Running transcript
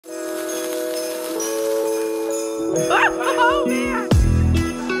Oh man.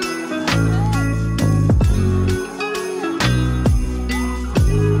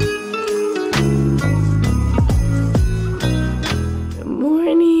 Good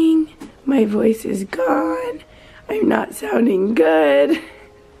morning. My voice is gone. I'm not sounding good.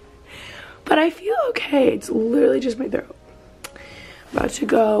 But I feel okay. It's literally just my throat. About to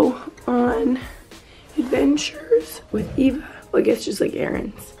go on adventures with Eva. Well, I guess just like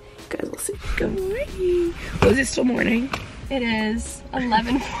errands. You guys will see. Good morning. Oh, is it still morning? It is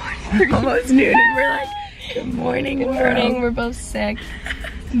 11:43. Almost noon and we're like, good morning, Good morning. We're both sick.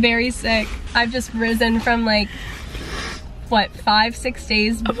 Very sick. I've just risen from like, what, 5-6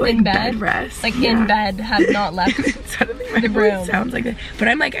 days of, like, in bed rest. Like in bed, have not left Suddenly my the voice room. sounds like that. But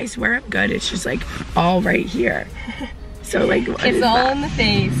I'm like, I swear I'm good. It's just like all right here. So like, what it's is all that? in the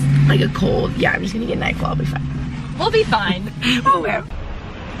face. Like a cold. Yeah, I'm just gonna get NyQuil. I'll be fine. We'll be fine. Oh man.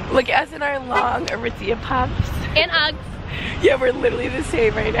 Look at us in our long Aritzia puffs. And Uggs. Yeah, we're literally the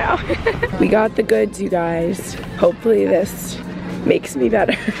same right now. We got the goods, you guys. Hopefully this makes me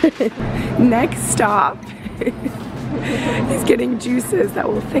better. Next stop is getting juices that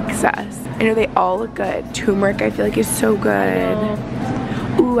will fix us. I know they all look good. Turmeric I feel like is so good.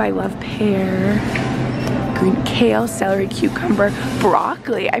 Ooh, I love pear. Green kale, celery, cucumber,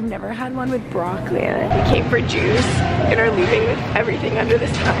 broccoli. I've never had one with broccoli in it. We came for juice and are leaving with everything under the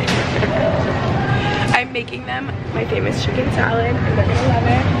sun. I'm making them my famous chicken salad and they're gonna love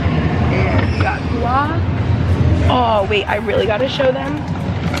it. And we got guac. Oh wait, I really gotta show them.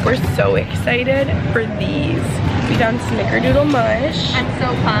 We're so excited for these. We found snickerdoodle mush. I'm so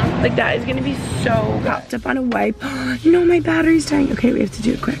pumped. Like that is gonna be so wrapped up on a wipe. No, my battery's dying. Okay, we have to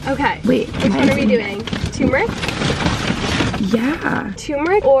do it quick. Okay. Wait, which one are we doing? Turmeric? Yeah.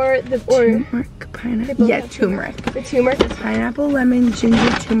 Turmeric or the turmeric, pineapple. Yeah, turmeric. The turmeric is pineapple, lemon, ginger,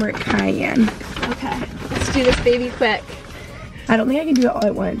 turmeric, cayenne. Okay. Let's do this baby quick. I don't think I can do it all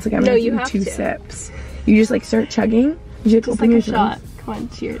at once. Like I'm gonna do two sips. You just like start chugging. You just open like your a shot. Come on,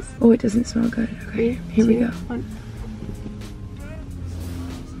 cheers. Oh, it doesn't smell good. Okay, here we go. 1.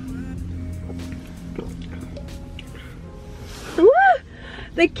 Woo!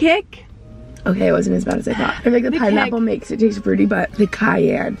 The kick. Okay, it wasn't as bad as I thought. I feel like the pineapple makes it taste fruity, but the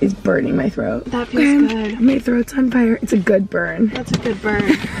cayenne is burning my throat. That feels good. My throat's on fire. It's a good burn. That's a good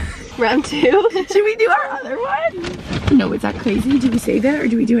burn. Round 2. Should we do our other one? No, is that crazy? Do we save it or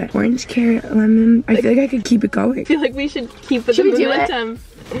do we do it? Orange, carrot, lemon. I feel like I could keep it going. I feel like we should keep with the momentum.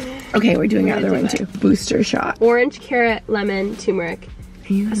 Okay, we're doing our other one too. Booster shot. Orange, carrot, lemon, turmeric,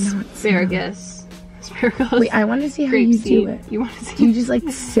 asparagus. Wait, I want to see how you do it. You want to see? Do you just like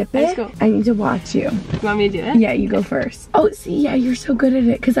sip it? I need to watch you. You want me to do it? Yeah, you go first. Oh, see, yeah, you're so good at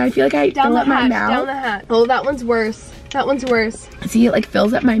it. Because I feel like I fill up my mouth. Down the hat. Oh, that one's worse. That one's worse. See, it like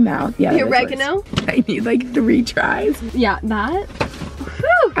fills up my mouth. Yeah. The oregano? I need like 3 tries. Yeah, that.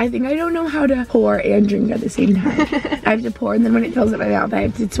 I think I don't know how to pour and drink at the same time. I have to pour and then when it fills up my mouth, I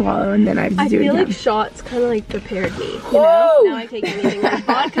have to swallow and then I have to do it again. I feel like shots kind of like prepared me. You know? Now I take anything. Like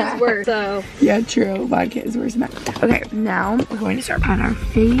vodka's worse, so. Yeah, true. Vodka is worse than that. Okay, now we're going to start at our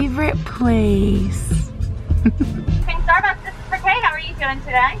favorite place. Starbucks, this is for Kay. How are you doing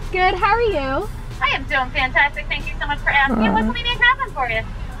today? Good, how are you? I am doing fantastic. Thank you so much for asking. What can we make happen for you?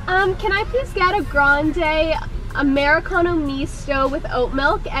 Can I please get a grande Americano misto with oat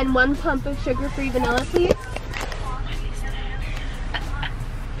milk and 1 pump of sugar-free vanilla, please?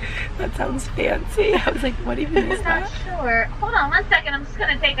 That sounds fancy. I was like, what even is that? Sure. Hold on 1 second. I'm just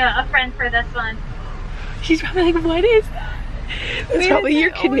going to take a friend for this one. She's probably like, what is that? That's probably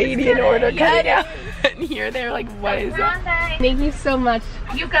your Canadian order coming out. And here they're like, what is that? Thank you so much.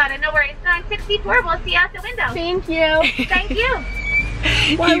 You got it. No worries. 964. We'll see you out the window. Thank you. Thank you.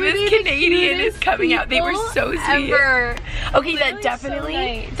 Eva's Canadian is coming out. They were so sweet. Ever. Okay, that definitely, so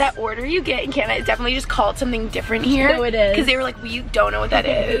nice. That order you get in Canada is definitely just called something different here. No, it is. Because they were like, we don't know what that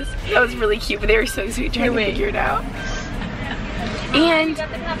is. That was really cute, but they were so sweet trying to figure it out. And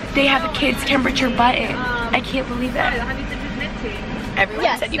they have a kid's temperature button. I can't believe that.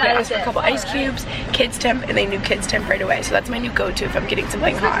 Everyone said you could ask for a couple ice cubes, kids temp, and they knew kids temp right away. So that's my new go-to if I'm getting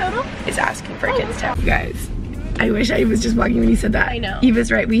something hot, is asking for a kids temp. You guys, I wish I was just walking when you said that. I know.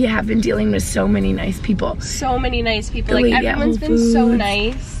 Eva's right, we have been dealing with so many nice people. So many nice people, like everyone's been so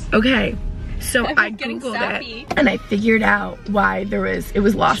nice. Okay. So I googled it and I figured out why it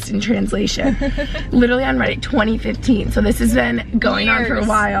was lost in translation. Literally on Reddit 2015. So this has been going on for a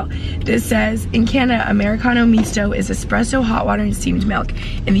while. This says, in Canada, Americano misto is espresso, hot water, and steamed milk.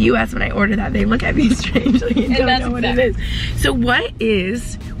 In the US, when I order that, they look at me strangely and don't know what it is. So what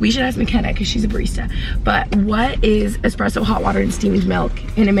is, we should ask McKenna because she's a barista, but what is espresso, hot water, and steamed milk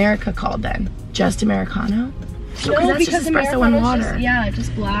in America called then? Just Americano? No, that's just espresso and water.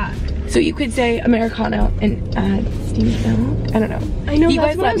 Just black. So you could say Americano and add steamed milk. I don't know. I know, you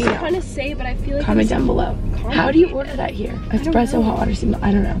that's guys what let I was me know. trying to say, but I feel like comment down below. How do you order that here? Espresso, hot water, steamed milk?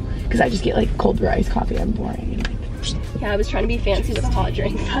 I don't know. Because I just get like cold brew iced coffee. I'm boring. Yeah, I was trying to be fancy with a hot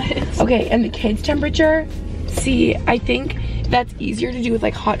drink, but... Okay, and the kids' temperature, see, I think that's easier to do with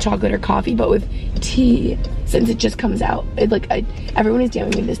like hot chocolate or coffee, but with tea, since it just comes out, everyone is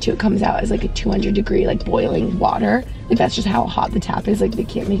DMing me this too, it comes out as like a 200-degree like boiling water. Like that's just how hot the tap is, like they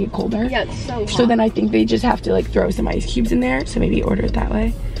can't make it colder. Yeah, it's so hot. So then I think they just have to like throw some ice cubes in there, so maybe order it that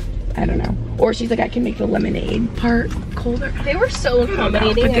way. I don't know. Or she's like, I can make the lemonade part colder. They were so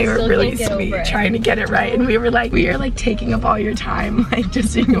accommodating. But they were really sweet, trying to get it right. And we were like, we are like taking up all your time. Like,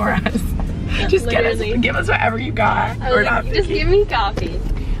 just ignore us. Just give us whatever you got. We're not just give me coffee.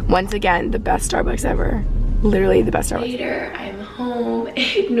 Once again, the best Starbucks ever. Literally the best Starbucks. Later, I'm home.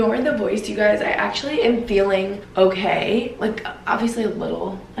 Ignore the voice, you guys. I actually am feeling okay. Like, obviously a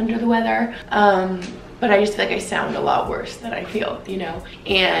little under the weather. But I just feel like I sound a lot worse than I feel, you know?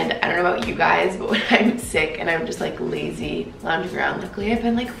 And I don't know about you guys, but when I'm sick and I'm just like lazy, lounging around, luckily I've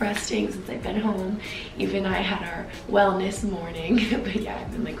been like resting since I've been home. Even I had our wellness morning, but yeah,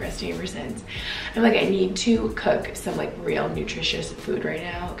 I've been like resting ever since. I'm like, I need to cook some like real nutritious food right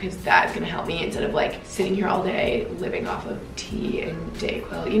now, because that's gonna help me instead of like sitting here all day living off of tea and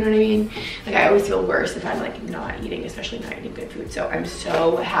Dayquil, you know what I mean? Like I always feel worse if I'm like not eating, especially not eating good food. So I'm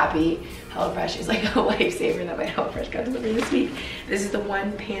so happy HelloFresh is like a lifesaver that my HelloFresh got delivered this week. This is the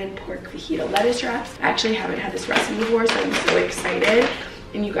one pan pork fajita lettuce wraps. I actually haven't had this recipe before, so I'm so excited.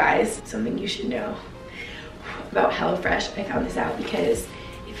 And you guys, something you should know about HelloFresh, I found this out because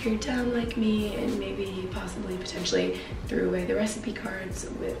if you're dumb like me and maybe possibly potentially threw away the recipe cards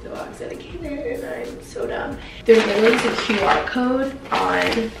with the box that I gave in, and I'm so dumb. There literally is a QR code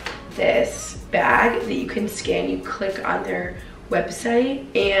on this bag that you can scan. You click on their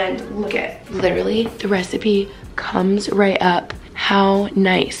website and look at, literally the recipe comes right up. How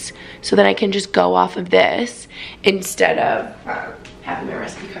nice. So then I can just go off of this instead of having my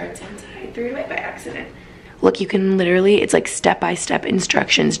recipe card since I threw it away by accident. Look, you can literally, it's like step-by-step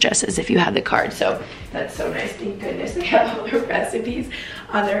instructions just as if you had the card. So that's so nice. Thank goodness they have all the recipes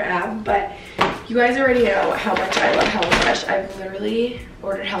on their app. But you guys already know how much I love HelloFresh. I've literally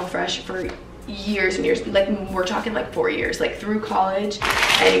ordered HelloFresh for years and years, like we're talking like 4 years, like through college.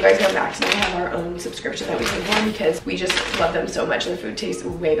 And you guys know Max and I have our own subscription that we pay for because we just love them so much. The food tastes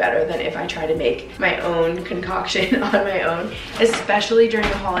way better than if I try to make my own concoction on my own, especially during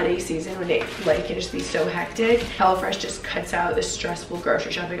the holiday season when it like can just be so hectic. HelloFresh just cuts out the stressful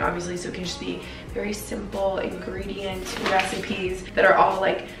grocery shopping, obviously, so it can just be very simple ingredient recipes that are all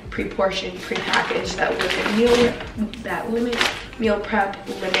like pre-portioned, pre-packaged, that limit meal prep,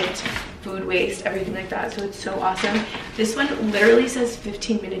 limit food waste, everything like that. So it's so awesome. This one literally says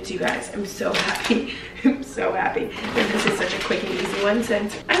 15 minutes, you guys. I'm so happy. I'm so happy that this is such a quick and easy one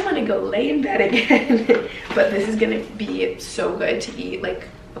since I want to go lay in bed again. But this is gonna be so good to eat, like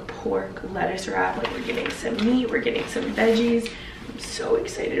a pork lettuce wrap. Like we're getting some meat, we're getting some veggies. I'm so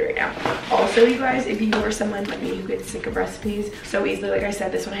excited right now. Also, you guys, if you are someone like me who gets sick of recipes so easily, like I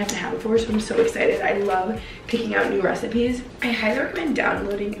said, this one I haven't had before, so I'm so excited. I love picking out new recipes. I highly recommend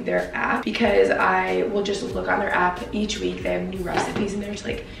downloading their app because I will just look on their app each week. They have new recipes in there to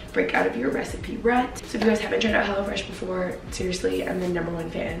like break out of your recipe rut. So if you guys haven't tried out HelloFresh before, seriously, I'm the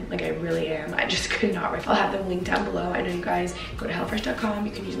 #1 fan. Like I really am. I just could not. I'll have them linked down below. I know you guys go to hellofresh.com.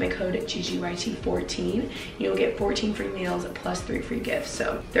 You can use my code GGYT14. You'll get 14 free meals plus 3 free gifts.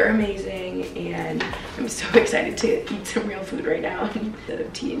 So they're amazing, and I'm so excited to eat some real food right now instead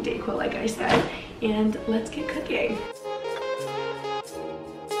of tea and Dayquil, like I said. And let's get cooking.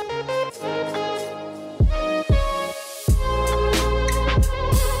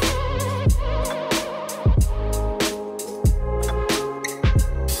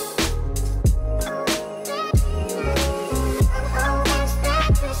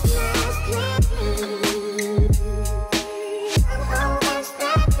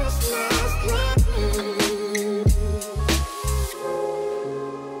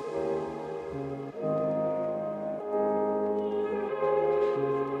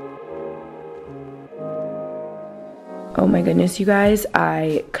 Oh my goodness, you guys,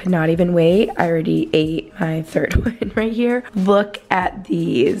 I could not even wait. I already ate my third one right here. Look at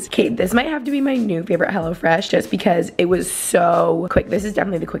these. Okay, this might have to be my new favorite HelloFresh just because it was so quick. This is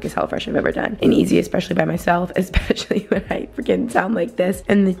definitely the quickest HelloFresh I've ever done. And easy, especially by myself, especially when I freaking sound like this.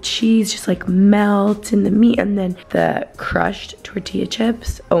 And the cheese just like melts in the meat, and then the crushed tortilla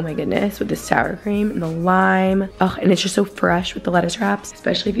chips. Oh my goodness, with the sour cream and the lime. Oh, and it's just so fresh with the lettuce wraps,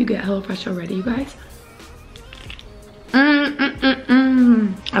 especially if you get HelloFresh already, you guys.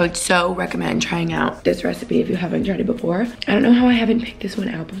 I would so recommend trying out this recipe if you haven't tried it before. I don't know how I haven't picked this one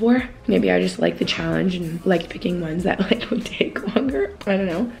out before. Maybe I just like the challenge and like picking ones that like would take longer. I don't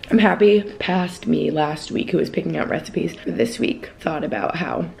know. I'm happy past me last week who was picking out recipes for this week thought about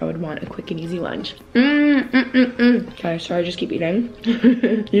how I would want a quick and easy lunch. Okay, so I just keep eating.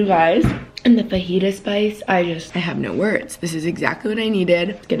 You guys. And the fajita spice, I have no words. This is exactly what I needed.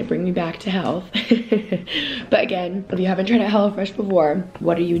 It's gonna bring me back to health. But again, if you haven't tried out HelloFresh before,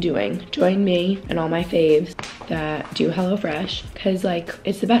 what are you doing? Join me and all my faves that do HelloFresh, because like,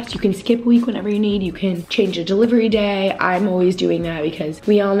 it's the best. You can skip a week whenever you need. You can change a delivery day. I'm always doing that because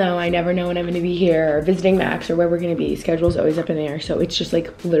we all know I never know when I'm gonna be here or visiting Max or where we're gonna be. Schedule's always up in the air, so it's just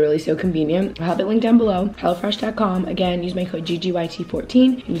like literally so convenient. I'll have it linked down below, hellofresh.com. Again, use my code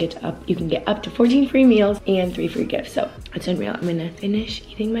GGYT14 and you can get up to 14 free meals and 3 free gifts. So it's unreal. I'm gonna finish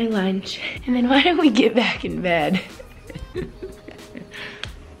eating my lunch and then why don't we get back in bed?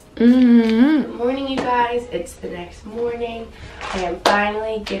 Good morning, you guys. It's the next morning. I am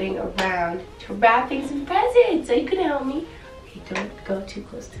finally getting around to wrapping some presents, so you can help me. Okay, don't go too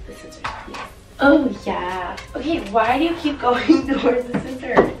close to the scissors, please. Oh yeah. Okay, why do you keep going towards the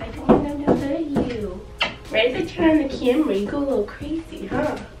scissors? I don't want them to hurt you. Right as I turn on the camera, you go a little crazy,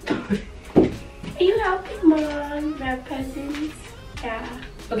 huh? Are you helping Mom wrap presents? Yeah.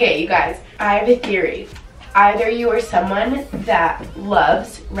 Okay, you guys, I have a theory. Either you are someone that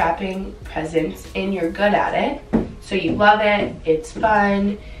loves wrapping presents and you're good at it, so you love it, it's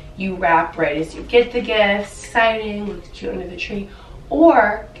fun, you wrap right as you get the gifts, exciting, looks cute under the tree,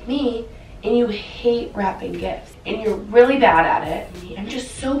 or me, and you hate wrapping gifts and you're really bad at it. I'm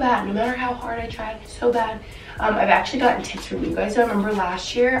just so bad, no matter how hard I try, so bad. I've actually gotten tips from you guys. So I remember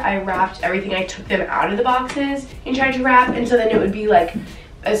last year I wrapped everything. I took them out of the boxes and tried to wrap, and so then it would be like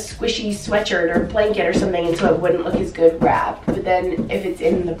a squishy sweatshirt or blanket or something, and so it wouldn't look as good wrapped. But then if it's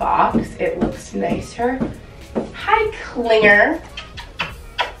in the box, it looks nicer. Hi, Clinger.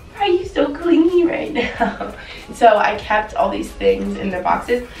 Why are you so clingy right now? So I kept all these things in their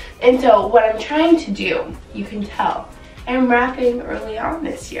boxes, and so what I'm trying to do, you can tell, I'm wrapping early on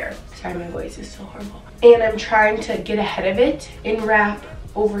this year. Sorry, my voice is so horrible. And I'm trying to get ahead of it and wrap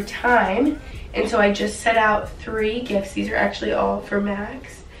over time. And so I just set out 3 gifts. These are actually all for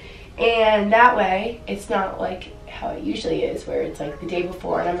Max. And that way, it's not like how it usually is, where it's like the day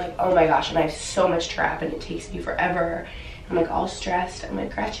before and I'm like, oh my gosh, and I have so much to wrap and it takes me forever. I'm like all stressed. I'm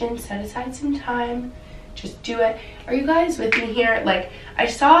like, Gretchen, set aside some time. Just do it. Are you guys with me here? Like, I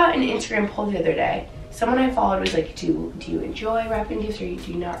saw an Instagram poll the other day. Someone I followed was like, do you enjoy wrapping gifts or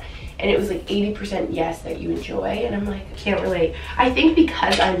do you not? And it was like 80% yes that you enjoy, and I'm like, I can't relate. I think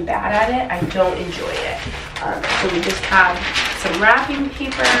because I'm bad at it, I don't enjoy it. So we just have some wrapping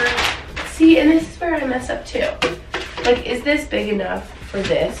paper. See, and this is where I mess up too. Like, is this big enough for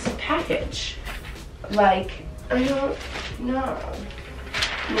this package? Like, I don't know.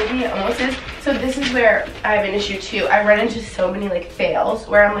 Maybe it almost is. So this is where I have an issue too. I run into so many like fails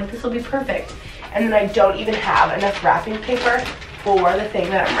where I'm like, this will be perfect. And then I don't even have enough wrapping paper for the thing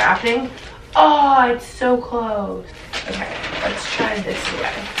that I'm wrapping. Oh, it's so close. Okay, let's try this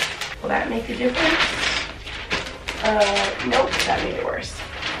way. Will that make a difference? Nope, that made it worse.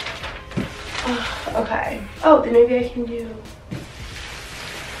 Okay. Oh, then maybe I can do,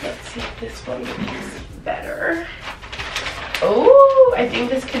 let's see if this one is better. Oh, I think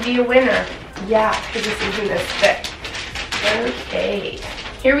this could be a winner. Yeah, because this isn't this thick. Okay,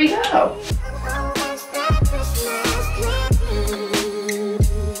 here we go.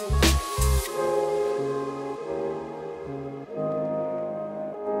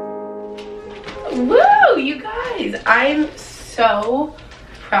 Woo, you guys, I'm so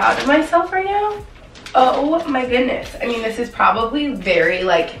proud of myself right now. Oh my goodness. I mean, this is probably very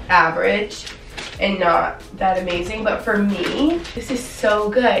like average and not that amazing, but for me, this is so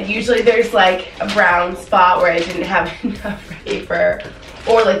good. Usually there's like a brown spot where I didn't have enough paper,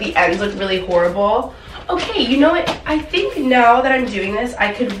 or like the ends look really horrible. Okay, you know what? I think now that I'm doing this,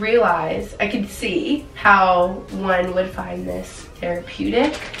 I could see how one would find this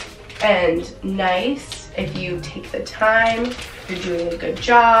therapeutic and nice if you take the time, you're doing a good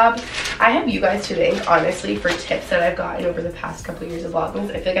job. I have you guys to thank, honestly, for tips that I've gotten over the past couple years of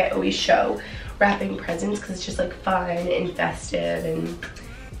Vlogmas. I feel like I always show wrapping presents because it's just like fun and festive, and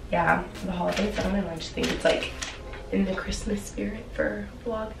yeah, for the holidays, I don't know, I just think it's like in the Christmas spirit for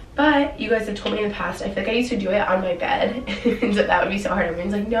vlog. But you guys have told me in the past, I feel like I used to do it on my bed and so that would be so hard.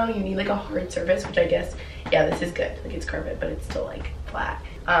 Everyone's like, no, you need like a hard surface, which I guess, yeah, this is good. Like, it's carpet, but it's still like flat.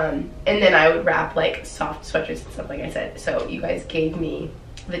 And then I would wrap like soft sweaters and stuff, like I said. So you guys gave me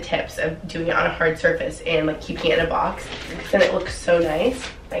the tips of doing it on a hard surface and like keeping it in a box, because then it looks so nice.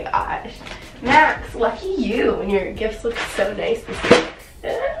 My gosh. Max, lucky you, and your gifts look so nice this year.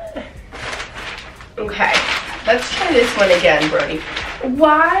 Okay, let's try this one again, Brody.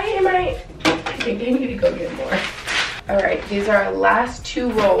 Why am I think I need to go get more. All right, these are our last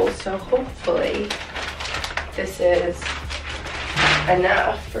 2 rolls, so hopefully this is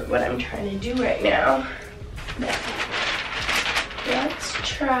enough for what I'm trying to do right now. Let's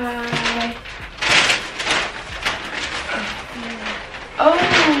try. Oh.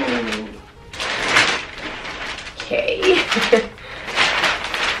 Okay.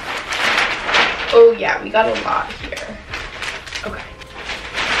 Oh yeah, we got a lot here. Okay.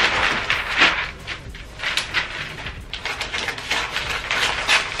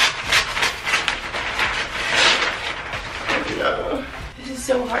 Oh no. This is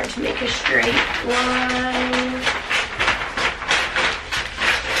so hard to make a straight line.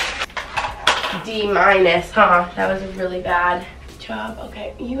 D minus, huh? That was a really bad job.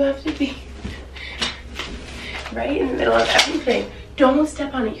 Okay, you have to be right in the middle of everything. Don't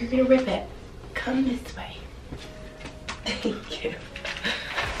step on it, you're gonna rip it. Come this way. Thank you.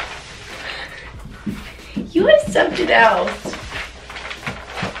 You have something else.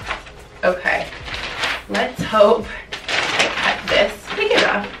 Okay, let's hope I cut this big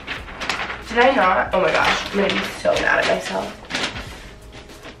enough. Did I not? Oh my gosh, I'm gonna be so mad at myself.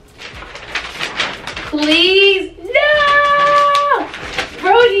 Please, no!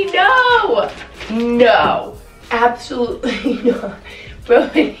 Brody, no! No, absolutely not.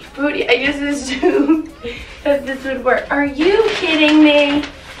 Brody, I just assumed that this would work. Are you kidding me?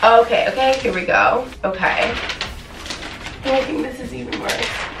 Okay, here we go. Okay. Oh, I think this is even worse.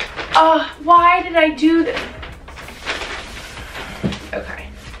 Oh, why did I do this? Okay.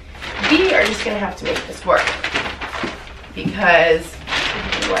 We are just gonna have to make this work. Because,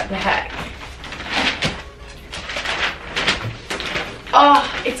 what the heck?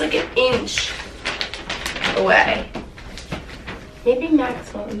 Oh, it's like an inch away. Maybe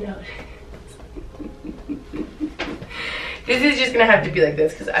Max won't notice. This is just gonna have to be like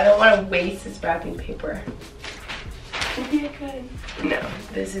this because I don't want to waste this wrapping paper. Maybe I could. No,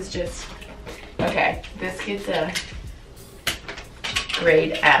 this is just, okay, this gets a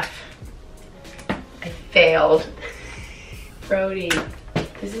grade F. I failed. Brody,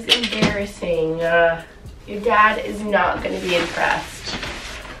 this is embarrassing. Your dad is not gonna be impressed.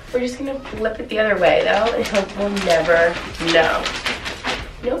 We're just gonna flip it the other way though, and he'll never know.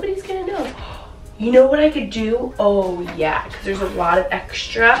 Nobody's gonna know. You know what I could do? Oh yeah, because there's a lot of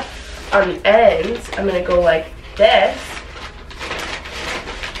extra on the ends. I'm gonna go like this.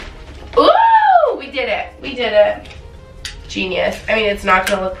 Ooh, we did it. We did it. Genius. I mean, it's not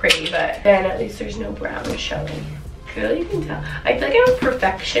gonna look pretty, but then at least there's no brown showing. Really, you can tell. I feel like I'm a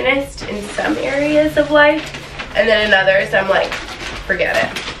perfectionist in some areas of life, and then in others, I'm like, forget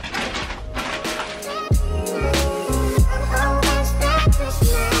it.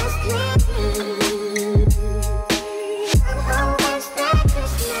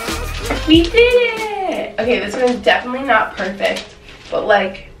 We did it! Okay, this one's definitely not perfect, but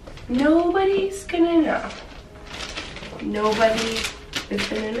like, nobody's gonna know. Nobody is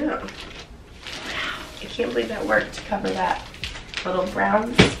gonna know. Wow, I can't believe that worked to cover that little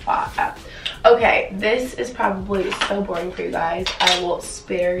brown spot up. Okay, this is probably so boring for you guys. I will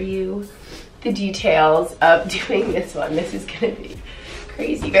spare you the details of doing this one. This is gonna be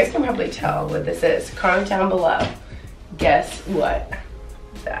crazy. You guys can probably tell what this is. Comment down below. Guess what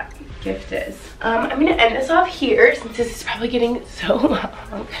that gift is. I'm gonna end this off here since this is probably getting so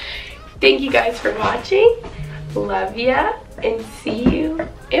long. Thank you guys for watching. Love ya, and see you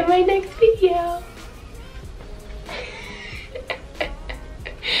in my next video.